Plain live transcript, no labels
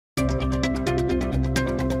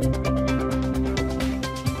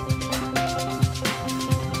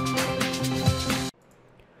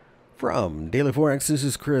From Daily Forex, this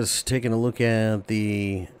is Chris taking a look at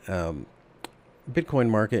the Bitcoin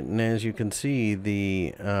market, and as you can see,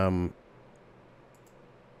 the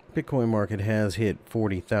Bitcoin market has hit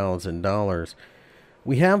 $40,000.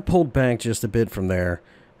 We have pulled back just a bit from there.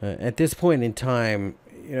 At this point in time,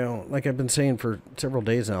 you know, like I've been saying for several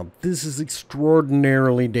days now, this is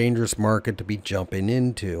extraordinarily dangerous market to be jumping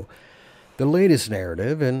into. The latest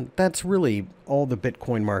narrative, and that's really all the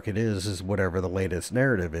Bitcoin market is whatever the latest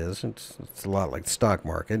narrative is. It's a lot like the stock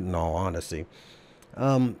market, in all honesty.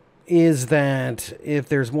 Is that if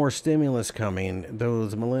there's more stimulus coming,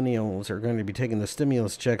 those millennials are going to be taking the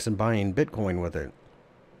stimulus checks and buying Bitcoin with it.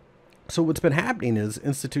 So what's been happening is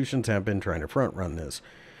institutions have been trying to front run this.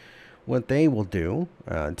 What they will do,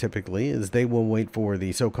 typically, is they will wait for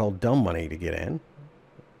the so-called dumb money to get in.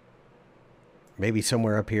 Maybe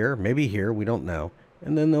somewhere up here, maybe here, we don't know.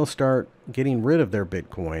 And then they'll start getting rid of their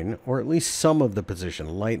Bitcoin, or at least some of the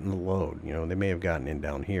position, lighten the load. You know, they may have gotten in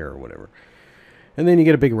down here or whatever. And then you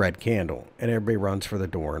get a big red candle, and everybody runs for the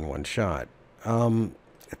door in one shot.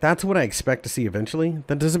 That's what I expect to see eventually.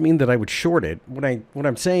 That doesn't mean that I would short it. What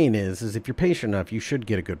I'm saying is if you're patient enough, you should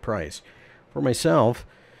get a good price. For myself,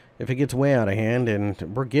 if it gets way out of hand, and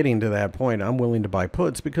we're getting to that point, I'm willing to buy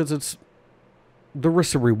puts because it's the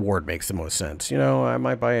risk to reward makes the most sense. You know, I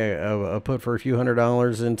might buy a put for a few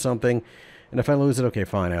 $100s in something, and if I lose it, okay,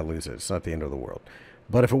 fine, I lose it. It's not the end of the world.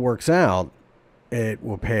 But if it works out, it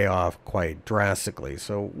will pay off quite drastically.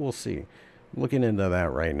 So we'll see. I'm looking into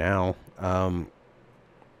that right now.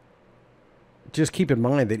 Just keep in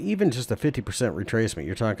mind that even just a 50% retracement,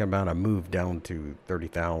 you're talking about a move down to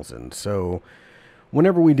 30,000. So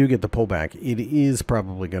whenever we do get the pullback, it is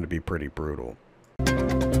probably going to be pretty brutal.